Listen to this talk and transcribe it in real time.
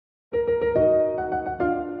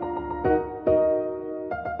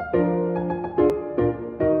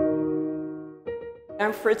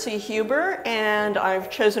I'm Fritzi Huber, and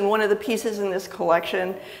I've chosen one of the pieces in this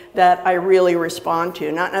collection that I really respond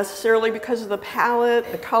to. Not necessarily because of the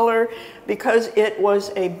palette, the color, because it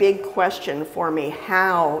was a big question for me.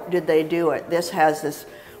 How did they do it? This has this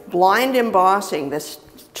blind embossing, this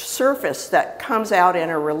surface that comes out in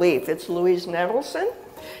a relief. It's Louise Nevelson,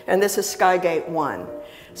 and this is Skygate 1.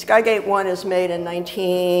 Skygate 1 is made in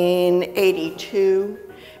 1982,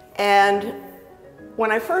 and when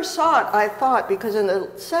I first saw it, I thought, because in the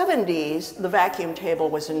 70s, the vacuum table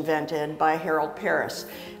was invented by Harold Paris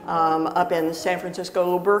up in the San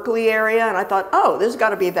Francisco, Berkeley area, and I thought, oh, this has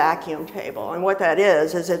got to be a vacuum table. And what that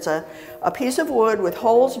is it's a piece of wood with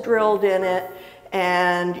holes drilled in it,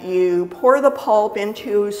 and you pour the pulp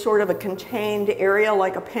into sort of a contained area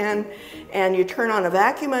like a pen, and you turn on a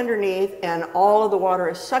vacuum underneath, and all of the water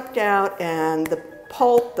is sucked out, and the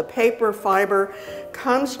pulp, the paper fiber,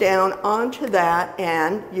 comes down onto that,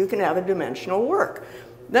 and you can have a dimensional work.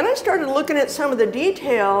 Then I started looking at some of the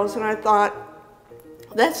details, and I thought,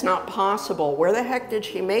 that's not possible. Where the heck did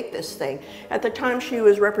she make this thing? At the time, she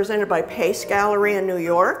was represented by Pace Gallery in New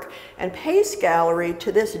York, and Pace Gallery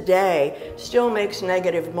to this day still makes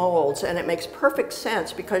negative molds, and it makes perfect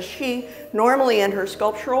sense because she normally in her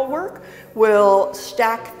sculptural work will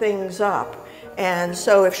stack things up. And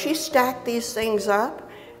so if she stacked these things up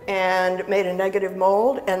and made a negative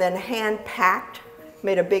mold and then hand packed,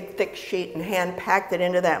 made a big thick sheet and hand packed it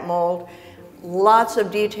into that mold, lots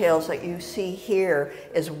of details that you see here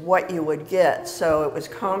is what you would get. So it was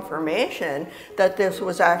confirmation that this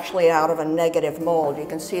was actually out of a negative mold. You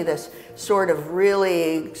can see this sort of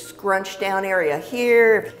really scrunched down area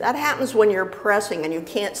here. That happens when you're pressing and you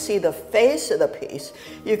can't see the face of the piece.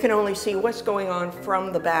 You can only see what's going on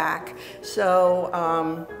from the back. So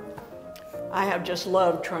I have just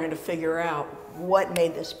loved trying to figure out what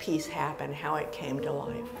made this piece happen, how it came to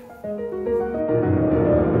life.